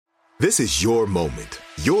This is your moment,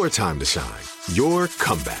 your time to shine, your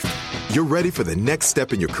comeback. You're ready for the next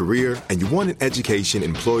step in your career, and you want an education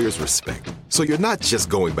employers respect. So you're not just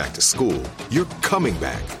going back to school, you're coming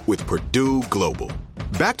back with Purdue Global.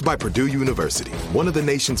 Backed by Purdue University, one of the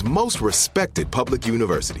nation's most respected public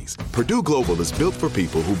universities, Purdue Global is built for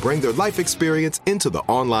people who bring their life experience into the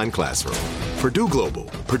online classroom. Purdue Global,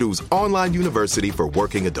 Purdue's online university for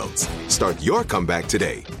working adults. Start your comeback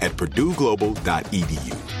today at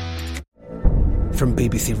purdueglobal.edu. From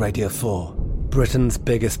BBC Radio 4, Britain's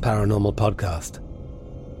biggest paranormal podcast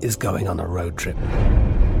is going on a road trip.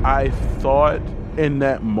 I thought in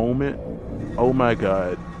that moment, oh my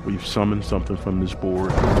God, we've summoned something from this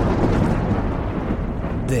board.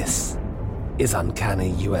 This is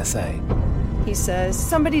Uncanny USA. He says,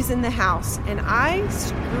 somebody's in the house, and I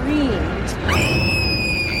screamed.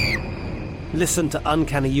 Listen to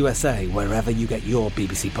Uncanny USA wherever you get your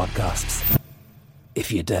BBC podcasts,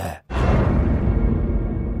 if you dare.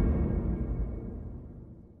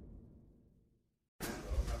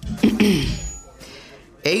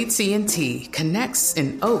 AT&T connects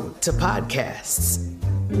an ode to podcasts.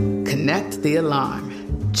 Connect the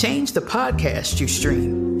alarm. Change the podcast you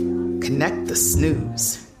stream. Connect the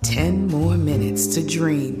snooze. 10 more minutes to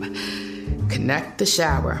dream. Connect the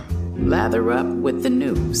shower. Lather up with the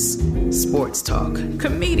news. Sports talk,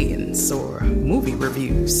 comedians, or movie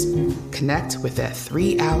reviews. Connect with that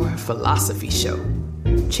 3-hour philosophy show.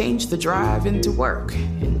 Change the drive into work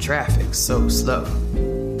in traffic so slow.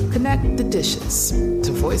 Connect the dishes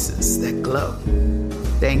to voices that glow.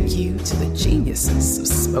 Thank you to the geniuses of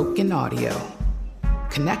spoken audio.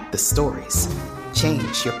 Connect the stories.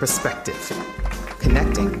 Change your perspective.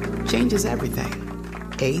 Connecting changes everything.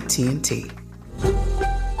 AT&T.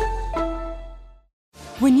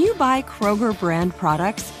 When you buy Kroger brand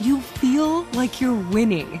products, you feel like you're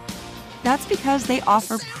winning. That's because they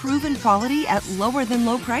offer proven quality at lower than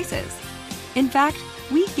low prices. In fact,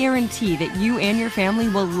 we guarantee that you and your family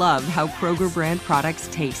will love how Kroger brand products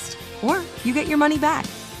taste, or you get your money back.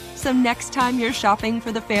 So next time you're shopping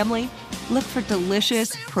for the family, look for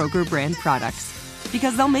delicious Kroger brand products,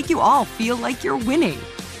 because they'll make you all feel like you're winning.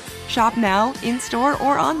 Shop now, in-store,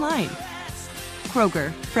 or online.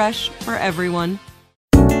 Kroger, fresh for everyone.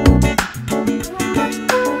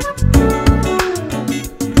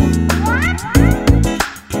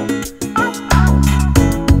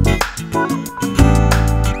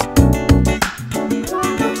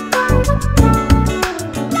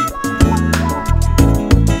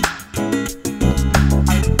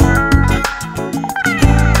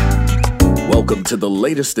 Welcome to the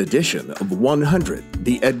latest edition of 100,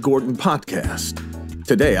 the Ed Gordon Podcast.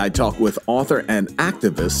 Today I talk with author and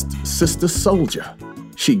activist Sister Souljah.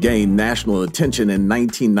 She gained national attention in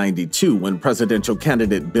 1992 when presidential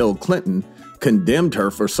candidate Bill Clinton condemned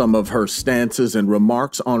her for some of her stances and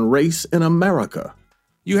remarks on race in America.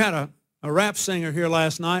 You had a rap singer here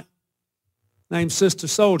last night named Sister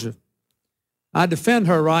Souljah. I defend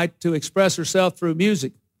her right to express herself through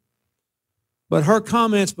music. But her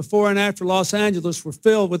comments before and after Los Angeles were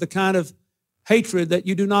filled with the kind of hatred that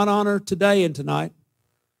you do not honor today and tonight.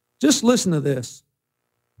 Just listen to this,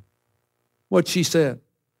 what she said.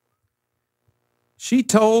 She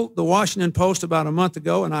told the Washington Post about a month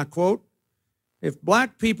ago, and I quote, "If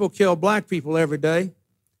black people kill black people every day,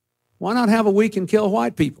 why not have a week and kill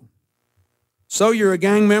white people? So you're a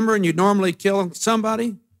gang member and you normally kill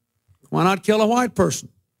somebody, why not kill a white person?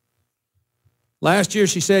 Last year,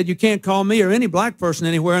 she said, you can't call me or any black person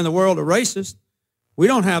anywhere in the world a racist. We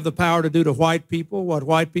don't have the power to do to white people what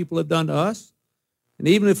white people have done to us. And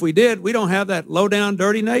even if we did, we don't have that low-down,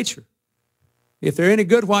 dirty nature. If there are any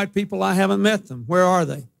good white people, I haven't met them. Where are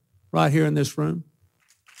they? Right here in this room.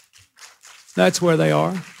 That's where they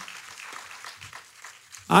are.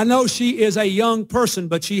 I know she is a young person,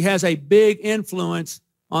 but she has a big influence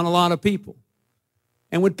on a lot of people.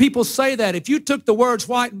 And when people say that, if you took the words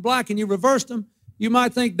white and black and you reversed them, you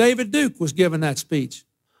might think David Duke was giving that speech.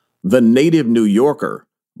 The native New Yorker,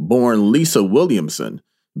 born Lisa Williamson,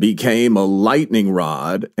 became a lightning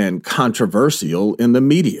rod and controversial in the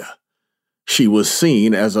media. She was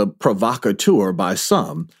seen as a provocateur by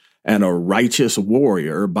some and a righteous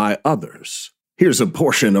warrior by others. Here's a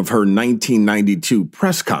portion of her 1992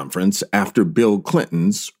 press conference after Bill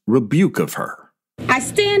Clinton's rebuke of her. I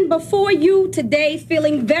stand before you today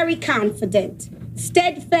feeling very confident,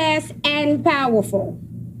 steadfast, and powerful.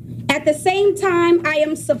 At the same time, I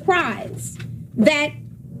am surprised that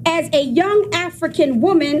as a young African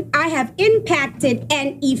woman, I have impacted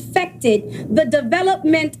and effected the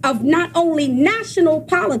development of not only national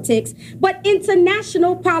politics, but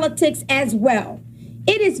international politics as well.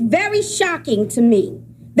 It is very shocking to me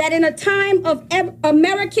that in a time of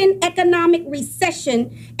American economic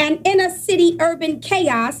recession and inner city urban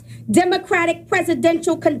chaos, Democratic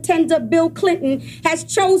presidential contender Bill Clinton has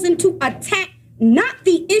chosen to attack not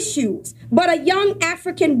the issues, but a young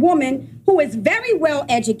African woman who is very well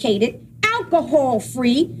educated,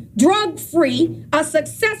 alcohol-free, drug-free, a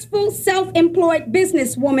successful self-employed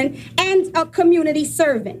businesswoman, and a community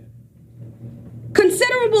servant.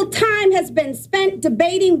 Considerable time has been spent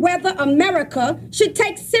debating whether America should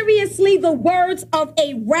take seriously the words of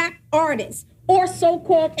a rap artist or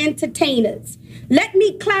so-called entertainers. Let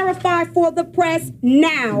me clarify for the press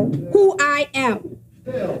now who I am.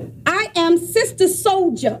 I am Sister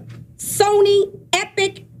Souljah, Sony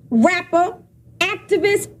epic rapper,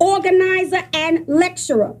 activist, organizer, and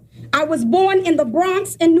lecturer. I was born in the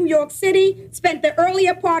Bronx in New York City, spent the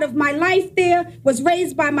earlier part of my life there, was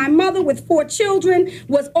raised by my mother with 4 children,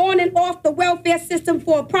 was on and off the welfare system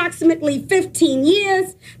for approximately 15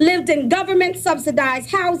 years, lived in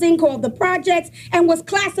government-subsidized housing called the projects, and was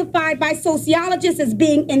classified by sociologists as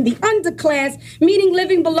being in the underclass, meaning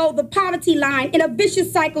living below the poverty line in a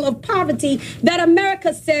vicious cycle of poverty that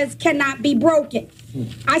America says cannot be broken.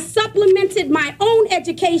 I supplemented my own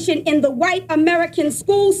education in the white American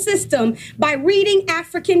school system by reading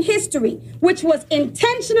African history, which was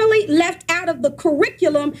intentionally left out of the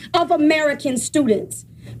curriculum of American students.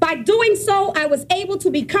 By doing so, I was able to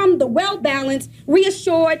become the well-balanced,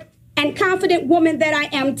 reassured, and confident woman that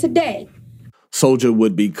I am today. Souljah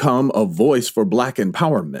would become a voice for Black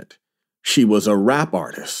empowerment. She was a rap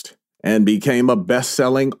artist and became a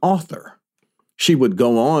best-selling author. She would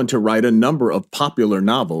go on to write a number of popular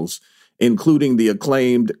novels, including the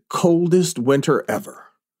acclaimed Coldest Winter Ever.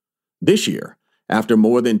 This year, after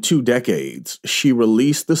more than 2 decades, she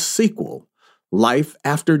released the sequel, Life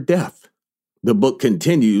After Death. The book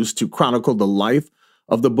continues to chronicle the life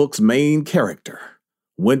of the book's main character,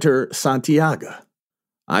 Winter Santiago.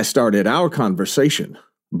 I started our conversation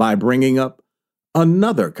by bringing up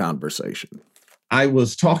another conversation. I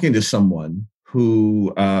was talking to someone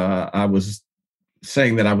who I was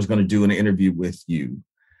saying that I was going to do an interview with you.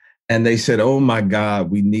 And they said, oh my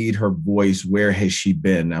God, we need her voice. Where has she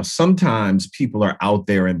been? Now, sometimes people are out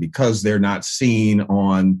there and because they're not seen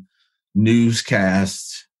on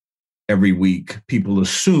newscasts every week, people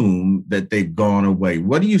assume that they've gone away.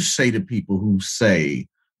 What do you say to people who say,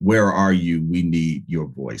 where are you? We need your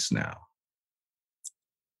voice now.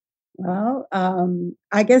 Well,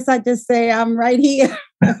 I guess I just say I'm right here.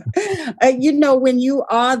 When you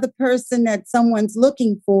are the person that someone's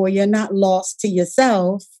looking for, you're not lost to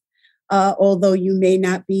yourself, although you may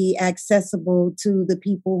not be accessible to the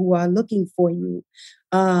people who are looking for you.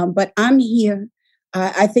 But I'm here.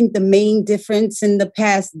 I think the main difference in the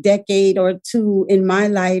past decade or 2 in my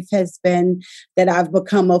life has been that I've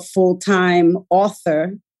become a full-time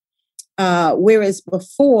author. Whereas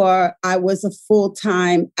before, I was a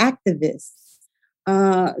full-time activist.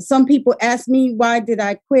 Some people ask me, why did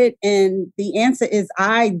I quit? And the answer is,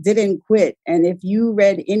 I didn't quit. And if you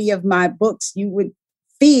read any of my books, you would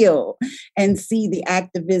feel and see the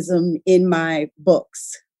activism in my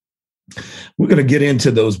books. We're going to get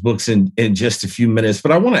into those books in just a few minutes.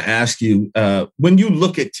 But I want to ask you, when you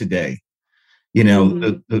look at today,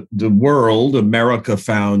 the world, America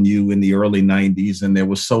found you in the early 90s, and there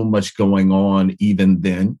was so much going on even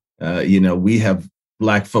then.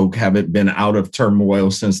 Black folk haven't been out of turmoil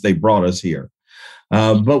since they brought us here.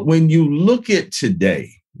 But when you look at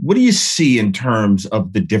today, what do you see in terms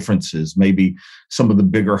of the differences, maybe some of the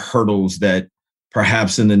bigger hurdles that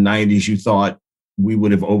perhaps in the 90s you thought we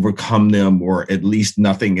would have overcome them, or at least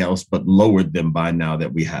nothing else but lowered them by now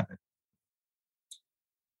that we haven't?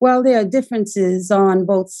 Well, there are differences on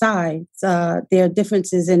both sides. There are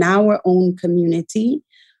differences in our own community,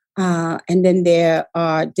 and then there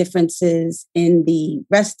are differences in the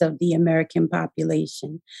rest of the American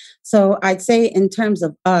population. So I'd say in terms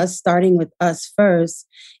of us, starting with us first,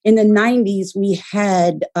 in the 90s, we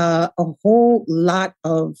had a whole lot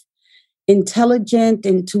of intelligent,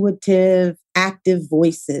 intuitive, active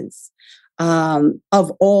voices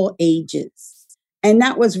of all ages. And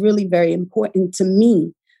that was really very important to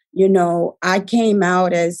me. I came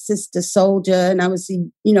out as Sister Souljah, and I was,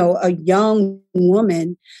 a young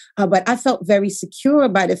woman, but I felt very secure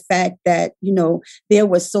by the fact that, there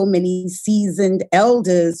were so many seasoned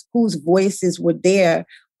elders whose voices were there,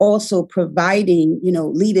 also providing,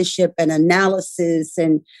 leadership and analysis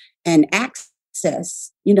and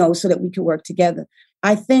access, so that we could work together.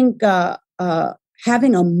 I think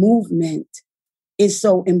having a movement is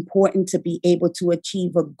so important to be able to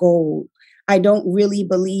achieve a goal. I don't really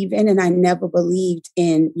believe in, and I never believed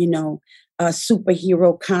in,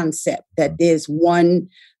 superhero concept that there's one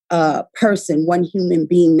person, one human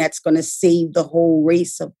being that's going to save the whole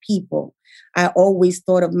race of people. I always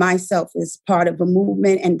thought of myself as part of a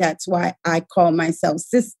movement, and that's why I call myself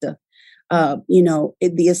sister.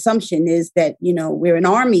 The assumption is that, we're an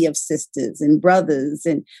army of sisters and brothers,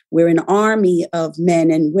 and we're an army of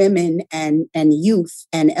men and women and youth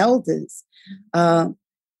and elders.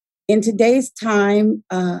 In today's time,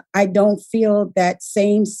 I don't feel that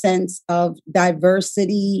same sense of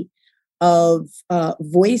diversity, of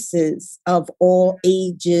voices of all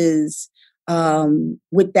ages,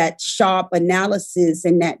 with that sharp analysis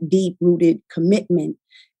and that deep-rooted commitment.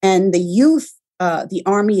 And the youth, the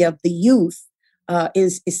army of the youth,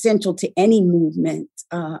 is essential to any movement.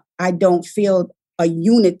 I don't feel a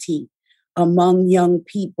unity among young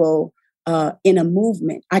people in a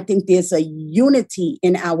movement. I think there's a unity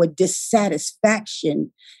in our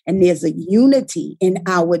dissatisfaction, and there's a unity in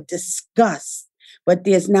our disgust, but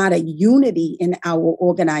there's not a unity in our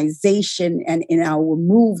organization and in our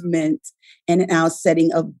movement and in our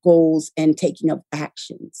setting of goals and taking of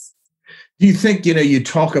actions. Do you think, you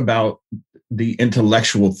talk about the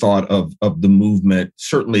intellectual thought of the movement?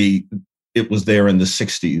 Certainly it was there in the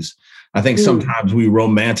 60s. I think sometimes we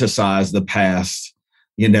romanticize the past,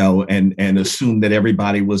 and assume that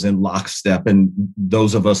everybody was in lockstep. And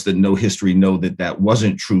those of us that know history know that that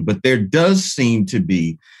wasn't true. But there does seem to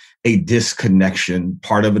be a disconnection.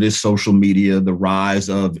 Part of it is social media, the rise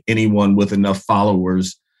of anyone with enough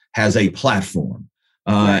followers has a platform.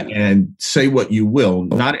 And say what you will,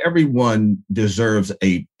 not everyone deserves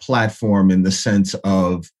a platform in the sense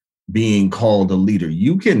of being called a leader.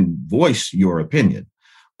 You can voice your opinion,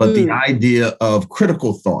 but the idea of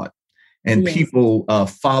critical thought and people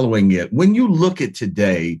following it. When you look at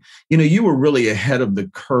today, you were really ahead of the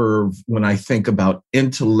curve when I think about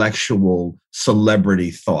intellectual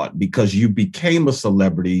celebrity thought, because you became a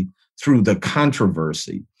celebrity through the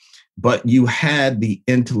controversy, but you had the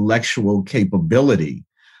intellectual capability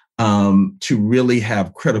to really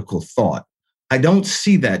have critical thought. I don't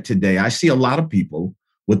see that today. I see a lot of people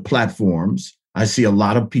with platforms. I see a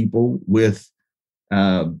lot of people with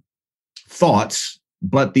thoughts,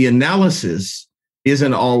 but the analysis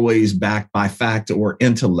isn't always backed by fact or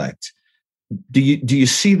intellect. Do you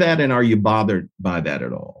see that, and are you bothered by that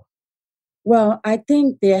at all? Well, I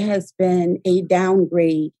think there has been a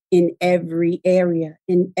downgrade in every area,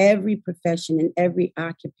 in every profession, in every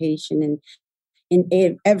occupation, and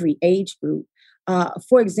in every age group.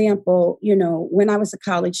 For example, when I was a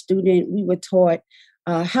college student, we were taught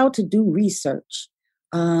how to do research.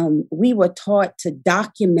 We were taught to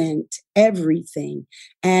document everything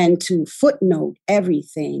and to footnote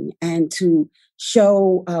everything and to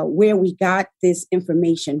show where we got this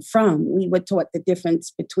information from. We were taught the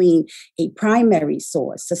difference between a primary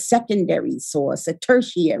source, a secondary source, a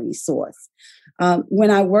tertiary source. When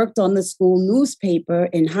I worked on the school newspaper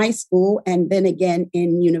in high school and then again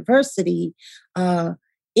in university,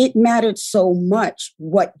 it mattered so much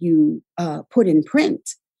what you put in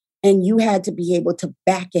print. And you had to be able to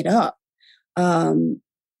back it up.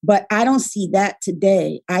 But I don't see that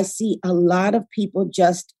today. I see a lot of people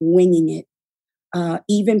just winging it.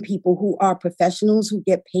 Even people who are professionals who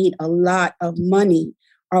get paid a lot of money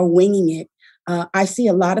are winging it. I see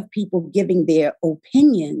a lot of people giving their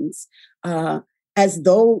opinions as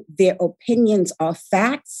though their opinions are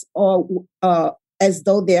facts, or as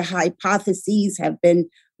though their hypotheses have been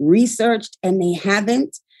researched, and they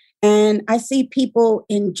haven't. And I see people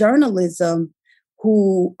in journalism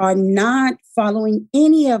who are not following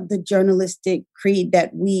any of the journalistic creed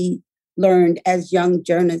that we learned as young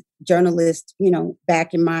journalists,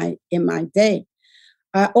 back in my day.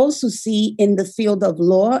 I also see in the field of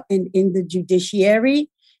law and in the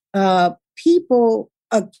judiciary, people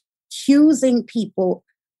accusing people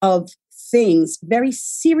of things, very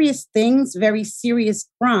serious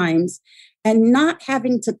crimes, and not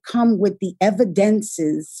having to come with the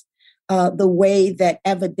evidences the way that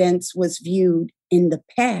evidence was viewed in the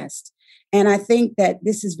past. And I think that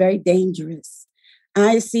this is very dangerous.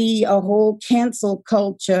 I see a whole cancel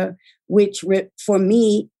culture, which for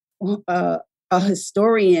me, a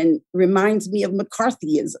historian, reminds me of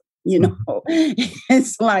McCarthyism.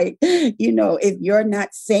 It's like, if you're not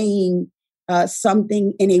saying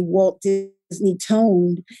something in a Walt Disney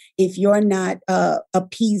tone, if you're not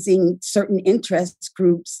appeasing certain interest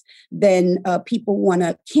groups, then people want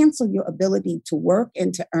to cancel your ability to work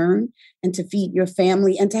and to earn and to feed your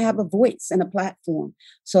family and to have a voice and a platform.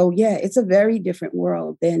 So yeah, it's a very different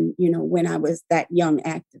world than, when I was that young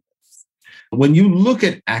activist. When you look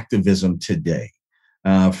at activism today,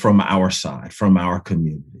 from our side, from our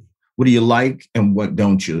community, What do you like, and what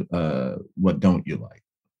don't you like?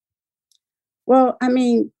 Well, I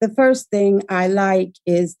mean, the first thing I like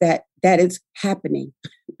is that it's happening.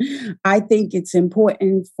 I think it's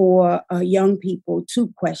important for young people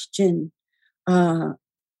to question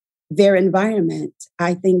their environment.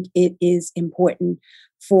 I think it is important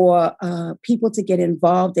for people to get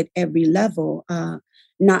involved at every level,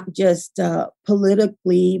 not just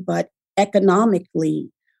politically, but economically,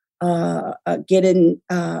 getting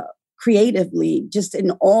creatively, just in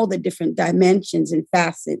all the different dimensions and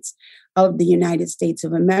facets of the United States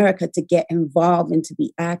of America, to get involved and to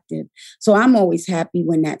be active. So I'm always happy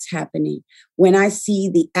when that's happening. When I see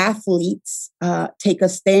the athletes take a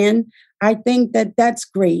stand, I think that that's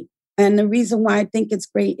great. And the reason why I think it's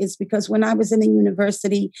great is because when I was in the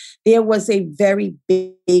university, there was a very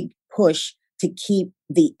big push to keep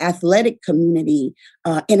the athletic community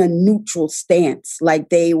in a neutral stance, like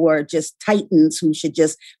they were just titans who should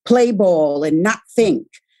just play ball and not think,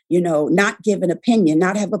 not give an opinion,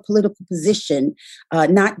 not have a political position,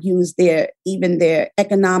 not use their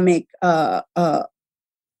economic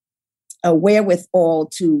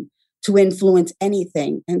wherewithal to influence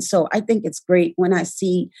anything. And so I think it's great when I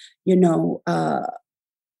see, the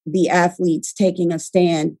athletes taking a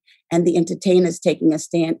stand and the entertainers taking a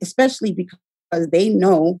stand, especially because they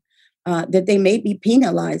know that they may be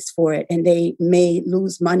penalized for it and they may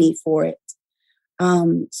lose money for it.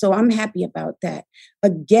 So I'm happy about that.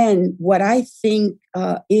 Again, what I think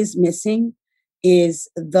is missing is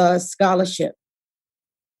the scholarship.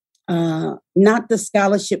 Not the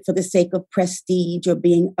scholarship for the sake of prestige or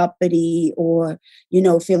being uppity or,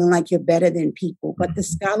 feeling like you're better than people, but the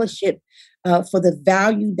scholarship for the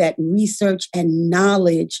value that research and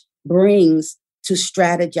knowledge brings to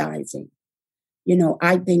strategizing.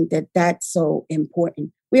 I think that that's so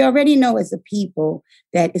important. We already know as a people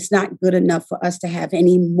that it's not good enough for us to have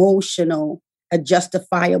an a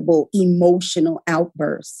justifiable emotional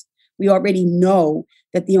outburst. We already know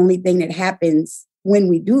that the only thing that happens when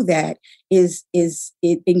we do that is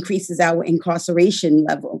it increases our incarceration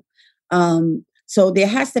level. So there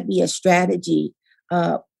has to be a strategy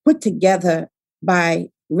put together by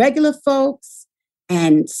regular folks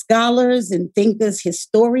and scholars and thinkers,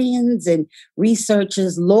 historians and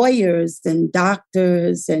researchers, lawyers and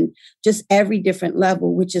doctors, and just every different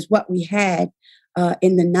level, which is what we had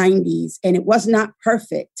in the 90s. And it was not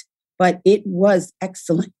perfect, but it was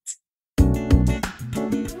excellent.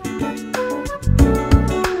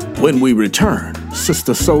 When we return,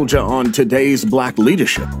 Sister Souljah on today's Black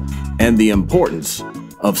leadership and the importance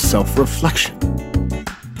of self-reflection.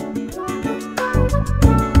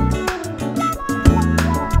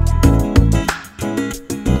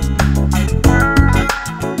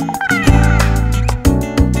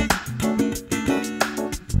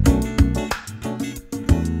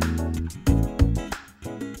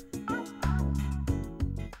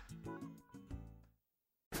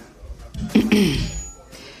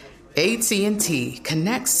 AT&T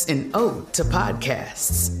connects an ode to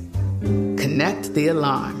podcasts. Connect the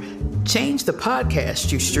alarm. Change the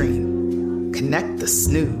podcast you stream. Connect the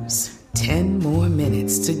snooze. 10 more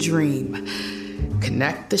minutes to dream.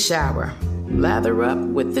 Connect the shower. Lather up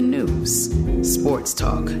with the news. Sports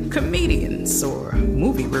talk, comedians, or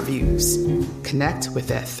movie reviews. Connect with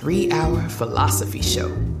that 3-hour philosophy show.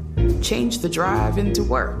 Change the drive into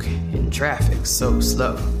work in traffic so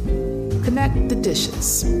slow. Connect the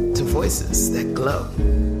dishes to voices that glow.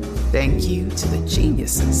 Thank you to the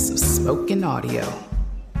geniuses of spoken audio.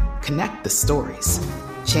 Connect the stories.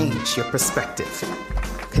 Change your perspective.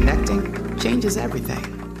 Connecting changes everything.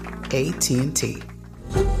 AT&T.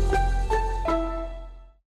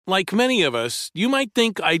 Like many of us, you might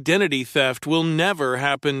think identity theft will never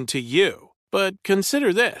happen to you. But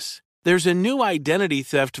consider this. There's a new identity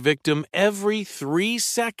theft victim every 3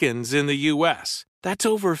 seconds in the U.S. That's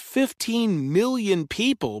over 15 million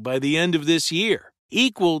people by the end of this year,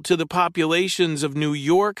 equal to the populations of New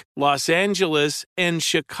York, Los Angeles, and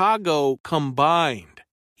Chicago combined.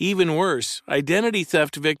 Even worse, identity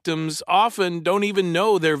theft victims often don't even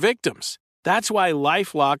know they're victims. That's why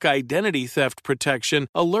LifeLock Identity Theft Protection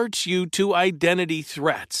alerts you to identity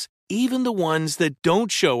threats, even the ones that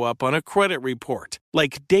don't show up on a credit report,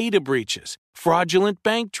 like data breaches, fraudulent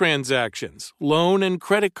bank transactions, loan and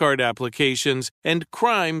credit card applications, and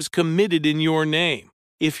crimes committed in your name.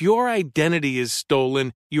 If your identity is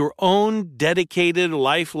stolen, your own dedicated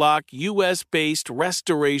LifeLock U.S.-based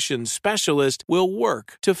restoration specialist will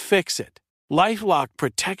work to fix it. LifeLock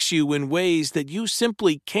protects you in ways that you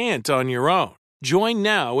simply can't on your own. Join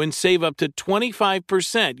now and save up to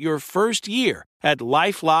 25% your first year at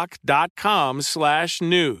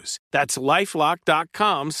LifeLock.com/news. That's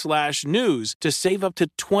LifeLock.com/news to save up to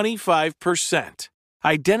 25%.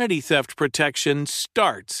 Identity theft protection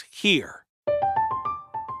starts here.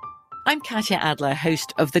 I'm Katya Adler,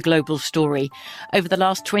 host of The Global Story. Over the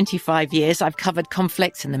last 25 years, I've covered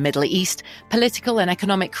conflicts in the Middle East, political and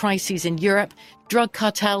economic crises in Europe, drug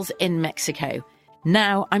cartels in Mexico.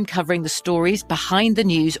 Now I'm covering the stories behind the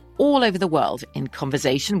news all over the world in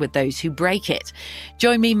conversation with those who break it.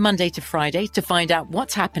 Join me Monday to Friday to find out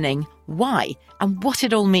what's happening, why, and what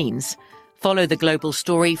it all means. Follow The Global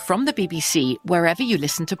Story from the BBC wherever you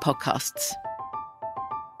listen to podcasts.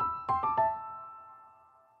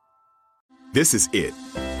 This is it.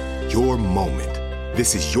 Your moment.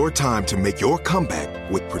 This is your time to make your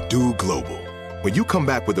comeback with Purdue Global. When you come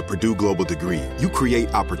back with a Purdue Global degree, you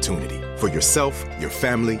create opportunity for yourself, your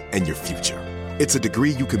family, and your future. It's a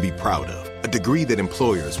degree you can be proud of, a degree that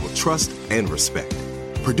employers will trust and respect.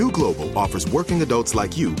 Purdue Global offers working adults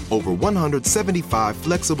like you over 175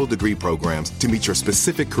 flexible degree programs to meet your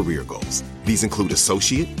specific career goals. These include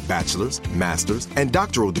associate, bachelor's, master's, and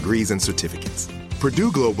doctoral degrees and certificates.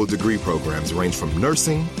 Purdue Global degree programs range from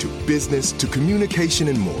nursing to business to communication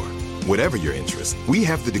and more. Whatever your interest, we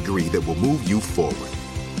have the degree that will move you forward.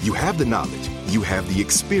 You have the knowledge, you have the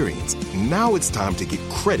experience. Now it's time to get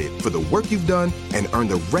credit for the work you've done and earn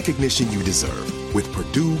the recognition you deserve with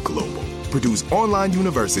Purdue Global, Purdue's online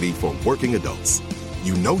university for working adults.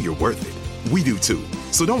 You know you're worth it. We do too.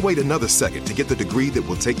 So don't wait another second to get the degree that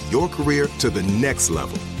will take your career to the next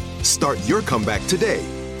level. Start your comeback today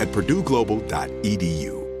at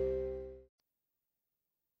purdueglobal.edu.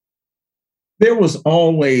 There was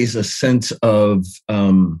always a sense of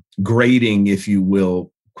grading, if you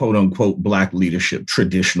will, quote unquote, Black leadership,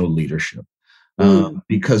 traditional leadership,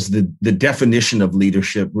 because the definition of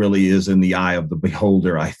leadership really is in the eye of the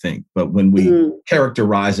beholder, I think. But when we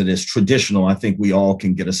characterize it as traditional, I think we all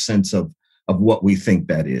can get a sense of what we think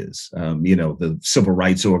that is. The civil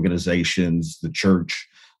rights organizations, the church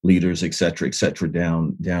leaders, et cetera,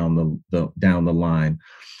 down the line.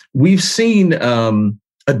 We've seen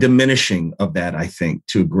a diminishing of that, I think,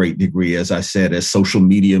 to a great degree. As I said, as social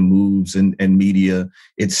media moves and media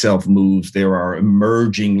itself moves, there are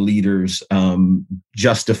emerging leaders,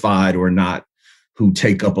 justified or not, who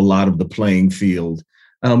take up a lot of the playing field.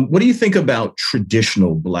 What do you think about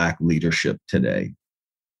traditional Black leadership today?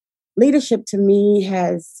 Leadership to me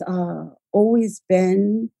has always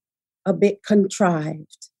been a bit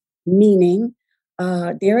contrived, meaning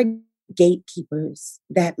there are gatekeepers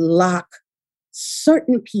that lock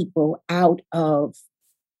certain people out of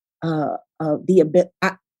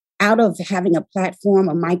having a platform,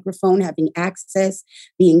 a microphone, having access,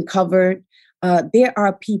 being covered. There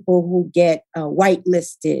are people who get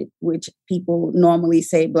whitelisted, which people normally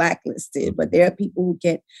say blacklisted, but there are people who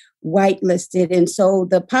get whitelisted. And so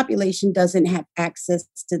the population doesn't have access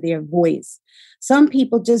to their voice. Some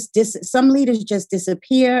people some leaders just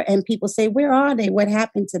disappear and people say, where are they? What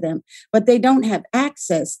happened to them? But they don't have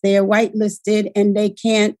access. They're whitelisted and they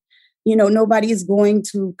can't, nobody is going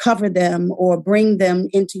to cover them or bring them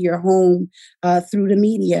into your home through the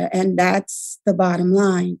media. And that's the bottom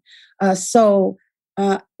line. So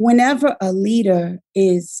whenever a leader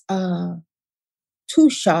is too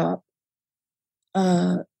sharp,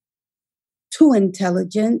 too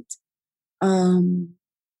intelligent,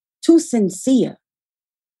 too sincere,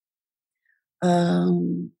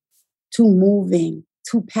 too moving,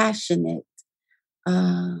 too passionate,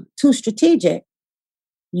 too strategic,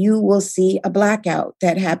 you will see a blackout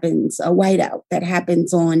that happens, a whiteout that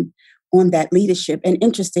happens on that leadership. And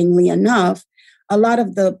interestingly enough, a lot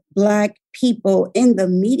of the Black people in the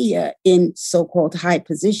media in so-called high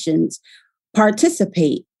positions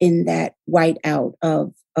participate in that whiteout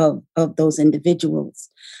of those individuals.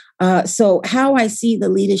 So how I see the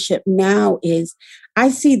leadership now is I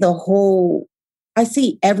see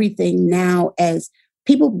everything now as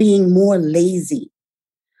people being more lazy,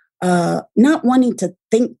 not wanting to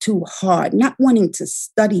think too hard, not wanting to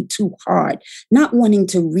study too hard, not wanting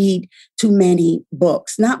to read too many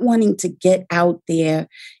books, not wanting to get out there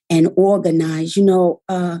and organize.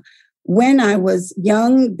 When I was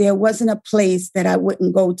young, there wasn't a place that I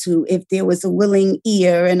wouldn't go to. If there was a willing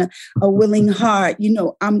ear and a willing heart,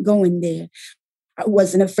 I'm going there. I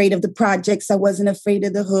wasn't afraid of the projects. I wasn't afraid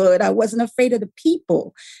of the hood. I wasn't afraid of the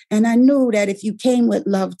people. And I knew that if you came with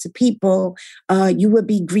love to people, you would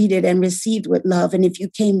be greeted and received with love. And if you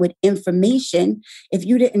came with information, if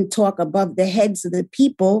you didn't talk above the heads of the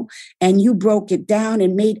people and you broke it down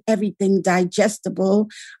and made everything digestible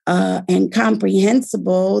and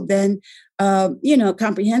comprehensible, then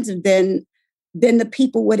comprehensive, then the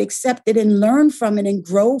people would accept it and learn from it and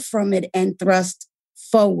grow from it and thrust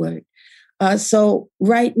forward. So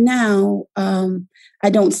right now, I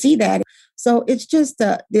don't see that. So it's just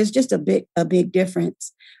there's just a big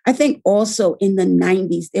difference. I think also in the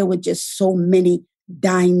 90s, there were just so many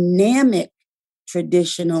dynamic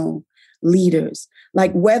traditional leaders,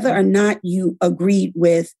 like whether or not you agreed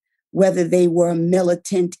with whether they were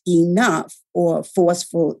militant enough or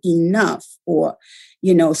forceful enough or,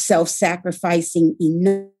 self-sacrificing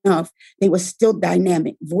enough, they were still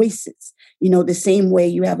dynamic voices. The same way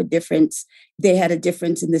you have a difference, they had a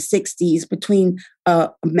difference in the 60s between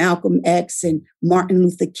Malcolm X and Martin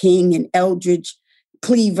Luther King and Eldridge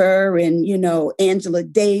Cleaver and, Angela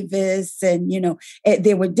Davis. And,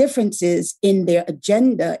 there were differences in their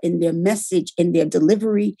agenda, in their message, in their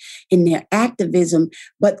delivery, in their activism.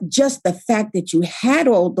 But just the fact that you had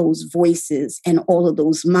all those voices and all of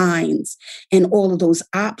those minds and all of those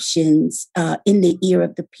options in the ear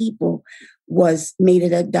of the people made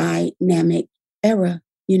it a dynamic era,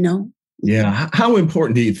 Yeah. How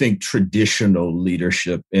important do you think traditional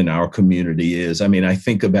leadership in our community is? I mean, I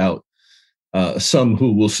think about some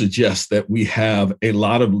who will suggest that we have a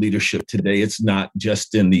lot of leadership today. It's not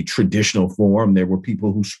just in the traditional form. There were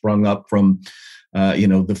people who sprung up from,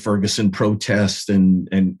 the Ferguson protest, and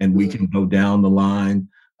we can go down the line.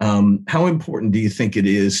 How important do you think it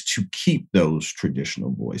is to keep those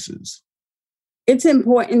traditional voices? It's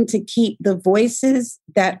important to keep the voices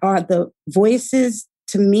that are the voices,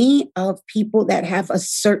 to me, of people that have a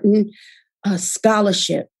certain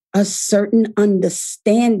scholarship, a certain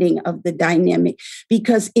understanding of the dynamic.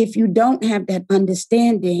 Because if you don't have that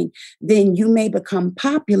understanding, then you may become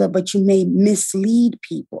popular, but you may mislead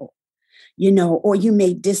people, or you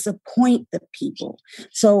may disappoint the people.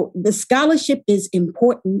 So the scholarship is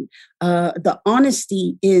important. The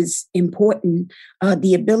honesty is important.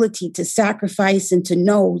 The ability to sacrifice and to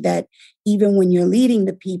know that even when you're leading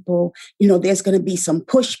the people, there's going to be some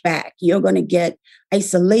pushback. You're going to get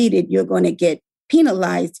isolated. You're going to get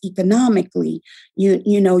penalized economically.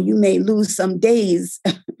 You may lose some days,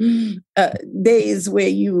 days where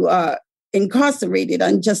you are incarcerated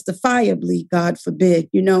unjustifiably, God forbid.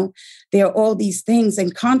 There are all these things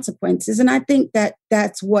and consequences. And I think that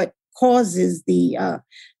that's what causes the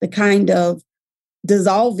kind of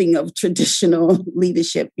dissolving of traditional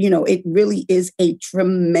leadership. It really is a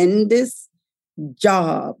tremendous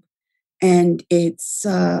job. And it's,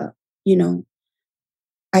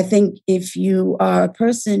 I think if you are a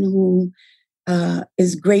person who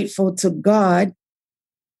is grateful to God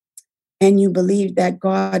and you believe that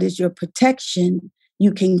God is your protection,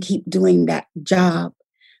 you can keep doing that job.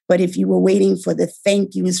 But if you were waiting for the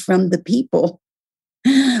thank yous from the people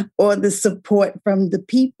or the support from the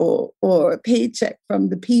people or a paycheck from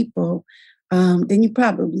the people, then you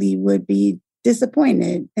probably would be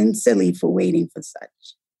disappointed and silly for waiting for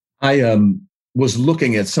such. I was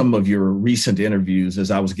looking at some of your recent interviews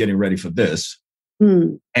as I was getting ready for this.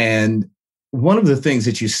 And one of the things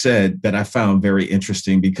that you said that I found very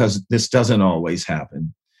interesting, because this doesn't always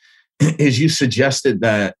happen, is you suggested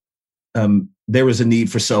that there was a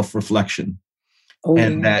need for self-reflection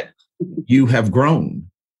that you have grown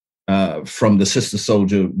from the sister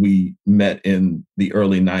soldier we met in the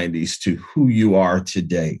early 90s to who you are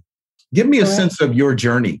today. Give me a sense of your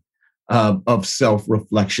journey of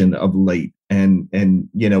self-reflection of late and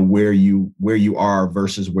where you are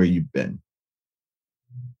versus where you've been.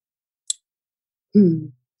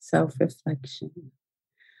 Self-reflection.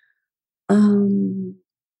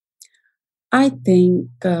 I think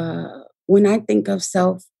when I think of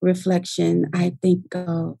self-reflection, I think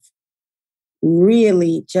of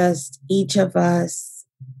really just each of us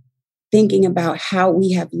thinking about how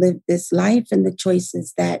we have lived this life and the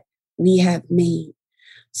choices that we have made.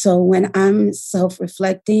 So when I'm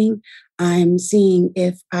self-reflecting, I'm seeing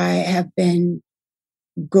if I have been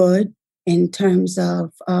good in terms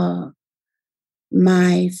of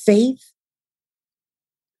my faith.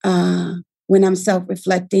 When I'm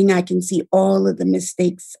self-reflecting, I can see all of the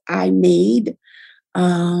mistakes I made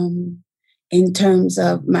in terms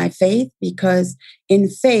of my faith, because in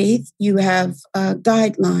faith, you have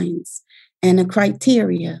guidelines and a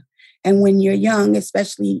criteria. And when you're young,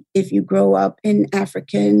 especially if you grow up in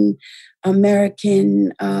African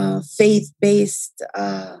American faith-based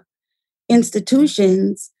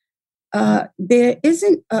institutions, there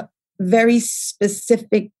isn't a very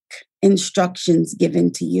specific instructions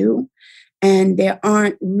given to you, and there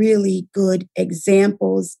aren't really good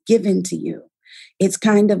examples given to you. It's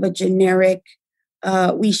kind of a generic,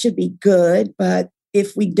 we should be good, but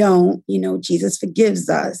if we don't, Jesus forgives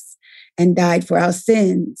us and died for our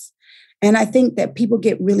sins. And I think that people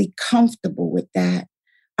get really comfortable with that.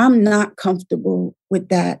 I'm not comfortable with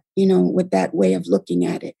that, with that way of looking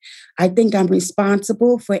at it. I think I'm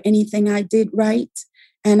responsible for anything I did right.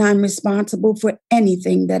 And I'm responsible for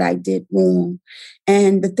anything that I did wrong.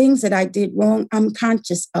 And the things that I did wrong, I'm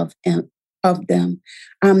conscious of them. I'm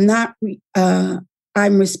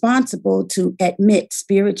responsible to admit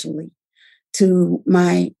spiritually to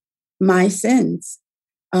my sins.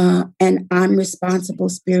 And I'm responsible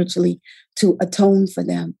spiritually to atone for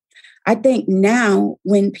them. I think now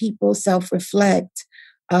when people self-reflect,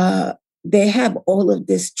 they have all of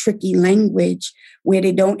this tricky language where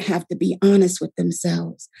they don't have to be honest with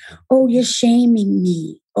themselves. Oh, you're shaming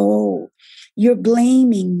me. Oh, you're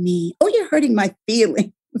blaming me. Oh, you're hurting my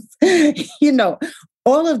feelings.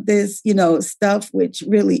 All of this, stuff, which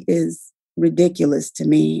really is ridiculous to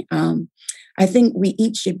me. I think we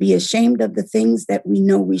each should be ashamed of the things that we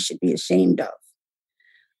know we should be ashamed of.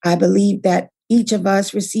 I believe that each of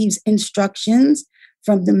us receives instructions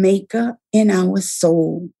from the Maker in our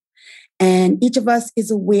soul. And each of us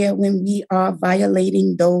is aware when we are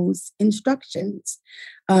violating those instructions.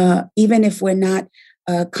 Even if we're not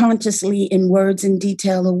consciously in words and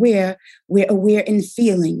detail aware, we're aware in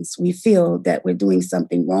feelings. We feel that we're doing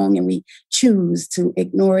something wrong and we choose to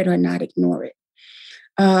ignore it or not ignore it.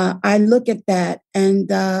 I look at that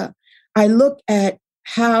and I look at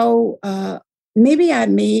how maybe I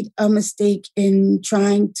made a mistake in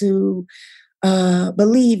trying to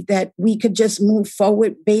believe that we could just move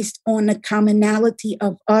forward based on the commonality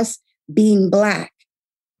of us being Black.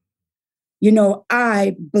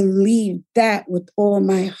 I believe that with all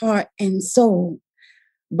my heart and soul.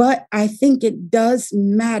 But I think it does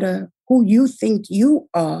matter who you think you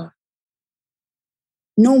are,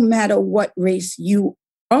 no matter what race you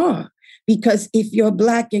are. Because if you're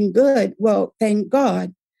Black and good, well, thank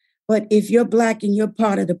God. But if you're Black and you're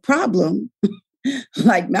part of the problem,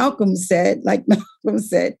 like Malcolm said,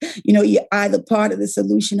 you're either part of the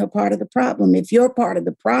solution or part of the problem. If you're part of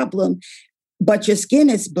the problem, but your skin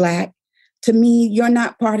is Black, to me, you're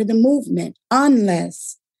not part of the movement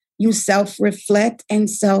unless you self-reflect and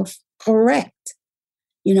self-correct,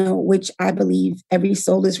 which I believe every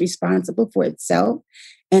soul is responsible for itself.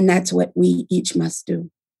 And that's what we each must do.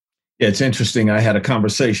 Yeah, it's interesting. I had a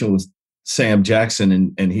conversation with Sam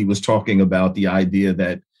Jackson, and he was talking about the idea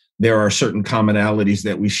that there are certain commonalities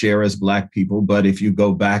that we share as Black people. But if you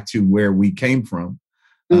go back to where we came from,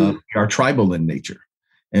 we are tribal in nature.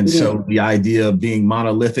 And so the idea of being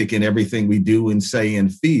monolithic in everything we do and say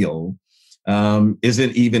and feel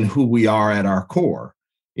isn't even who we are at our core.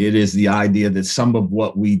 It is the idea that some of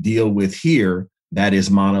what we deal with here that is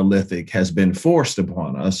monolithic has been forced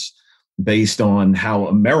upon us based on how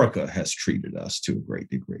America has treated us to a great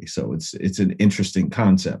degree. So it's an interesting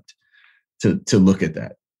concept to look at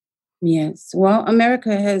that. Yes. Well,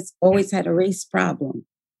 America has always had a race problem.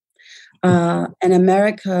 And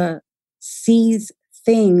America sees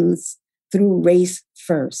things through race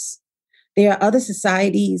first. There are other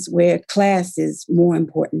societies where class is more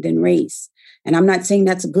important than race. And I'm not saying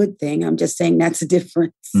that's a good thing. I'm just saying that's a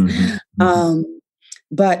difference. Mm-hmm.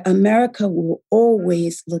 But America will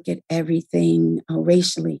always look at everything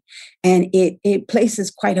racially. And it places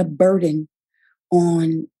quite a burden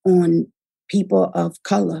on people of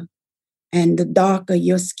color. And the darker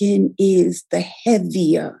your skin is, the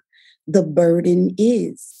heavier the burden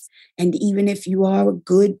is. And even if you are a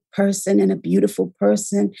good person and a beautiful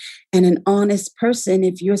person and an honest person,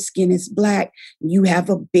 if your skin is Black, you have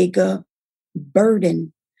a bigger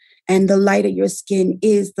burden. And the lighter your skin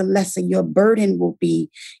is, the lesser your burden will be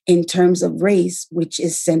in terms of race, which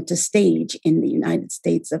is center stage in the United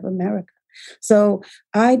States of America. So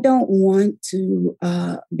I don't want to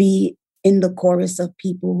be in the chorus of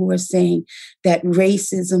people who are saying that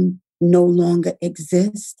racism no longer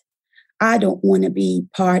exists. I don't want to be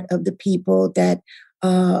part of the people that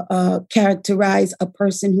characterize a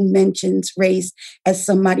person who mentions race as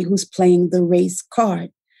somebody who's playing the race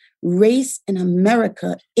card. Race in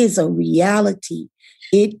America is a reality.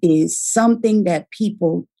 It is something that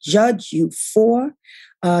people judge you for.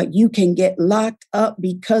 You can get locked up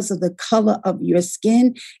because of the color of your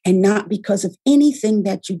skin and not because of anything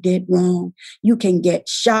that you did wrong. You can get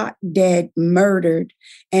shot, dead, murdered,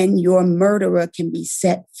 and your murderer can be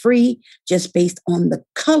set free just based on the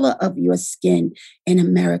color of your skin in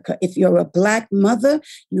America. If you're a Black mother,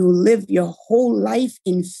 you live your whole life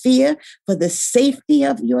in fear for the safety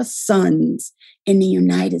of your sons in the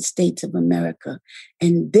United States of America.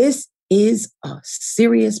 And this is a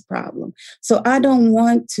serious problem. So I don't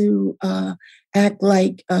want to act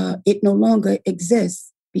like it no longer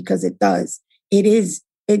exists, because it does. It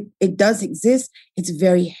does exist. It's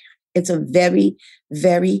very It's a very,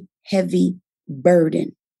 very heavy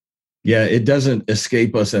burden. Yeah, it doesn't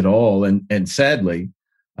escape us at all. And sadly,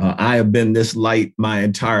 I have been this light my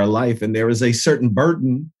entire life, and there is a certain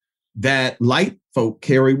burden that light folk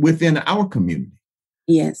carry within our community.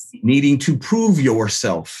 Yes. Needing to prove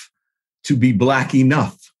yourself to be Black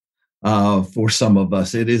enough for some of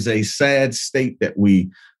us. It is a sad state that we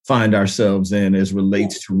find ourselves in as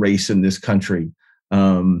relates to race in this country.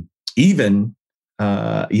 Even,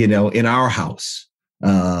 in our house.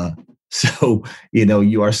 So,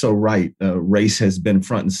 you are so right. Race has been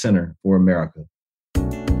front and center for America.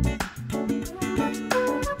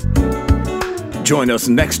 Join us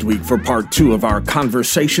next week for part 2 of our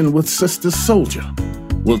conversation with Sister Souljah.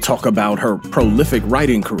 We'll talk about her prolific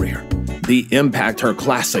writing career, the impact her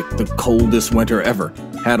classic, The Coldest Winter Ever,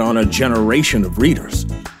 had on a generation of readers,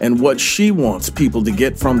 and what she wants people to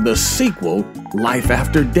get from the sequel, Life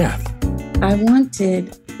After Death. I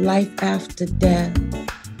wanted Life After Death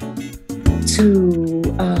to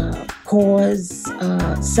cause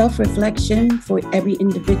self-reflection for every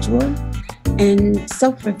individual and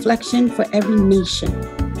self-reflection for every nation.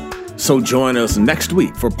 So join us next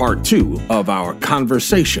week for part 2 of our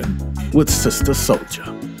conversation with Sister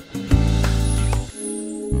Souljah.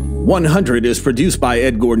 100 is produced by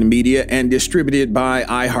Ed Gordon Media and distributed by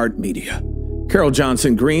iHeartMedia. Carol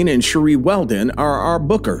Johnson Green and Cherie Weldon are our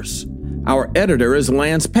bookers. Our editor is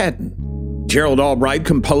Lance Patton. Gerald Albright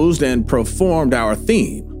composed and performed our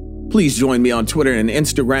theme. Please join me on Twitter and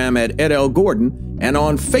Instagram at Ed L. Gordon and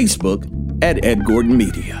on Facebook at Ed Gordon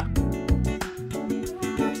Media.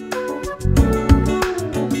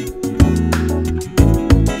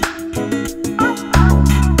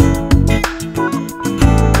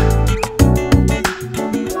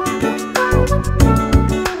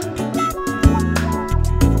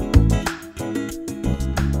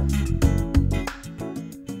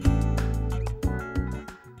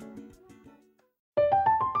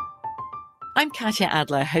 I'm Katya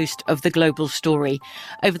Adler, host of The Global Story.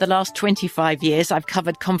 Over the last 25 years, I've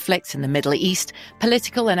covered conflicts in the Middle East,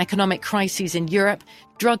 political and economic crises in Europe,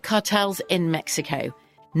 drug cartels in Mexico.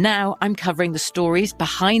 Now I'm covering the stories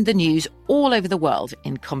behind the news all over the world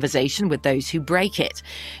in conversation with those who break it.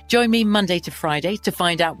 Join me Monday to Friday to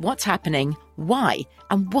find out what's happening, why,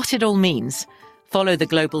 and what it all means. Follow The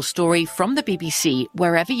Global Story from the BBC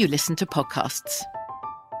wherever you listen to podcasts.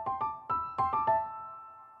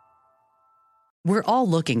 We're all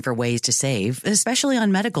looking for ways to save, especially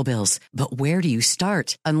on medical bills. But where do you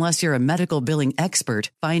start? Unless you're a medical billing expert,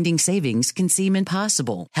 finding savings can seem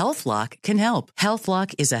impossible. HealthLock can help.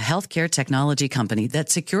 HealthLock is a healthcare technology company that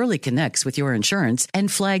securely connects with your insurance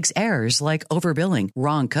and flags errors like overbilling,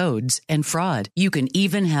 wrong codes, and fraud. You can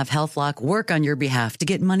even have HealthLock work on your behalf to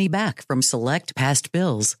get money back from select past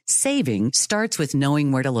bills. Saving starts with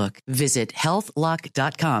knowing where to look. Visit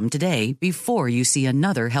healthlock.com today before you see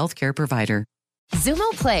another healthcare provider.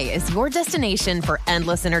 Xumo Play is your destination for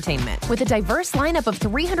endless entertainment. With a diverse lineup of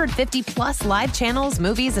 350 plus live channels,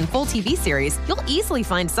 movies, and full TV series, you'll easily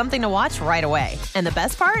find something to watch right away. And the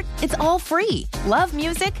best part? It's all free. Love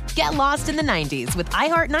music? Get lost in the 90s with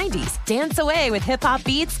iHeart 90s. Dance away with hip-hop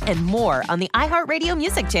beats and more on the iHeartRadio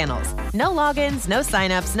music channels. No logins, no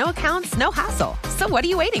signups, no accounts, no hassle. So what are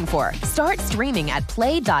you waiting for? Start streaming at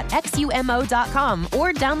play.xumo.com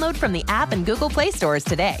or download from the app and Google Play stores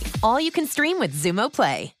today. All you can stream with Xumo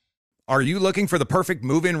Play. Are you looking for the perfect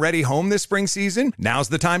move-in ready home this spring season? Now's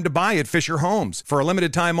the time to buy at Fisher Homes. For a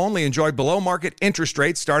limited time only, enjoy below-market interest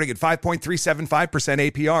rates starting at 5.375%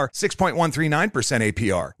 APR, 6.139%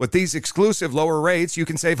 APR. With these exclusive lower rates, you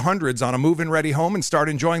can save hundreds on a move-in ready home and start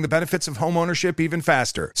enjoying the benefits of homeownership even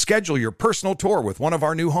faster. Schedule your personal tour with one of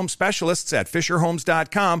our new home specialists at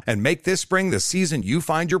FisherHomes.com and make this spring the season you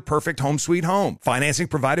find your perfect home sweet home. Financing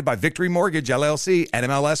provided by Victory Mortgage, LLC,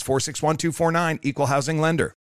 NMLS 461249, Equal Housing Lender.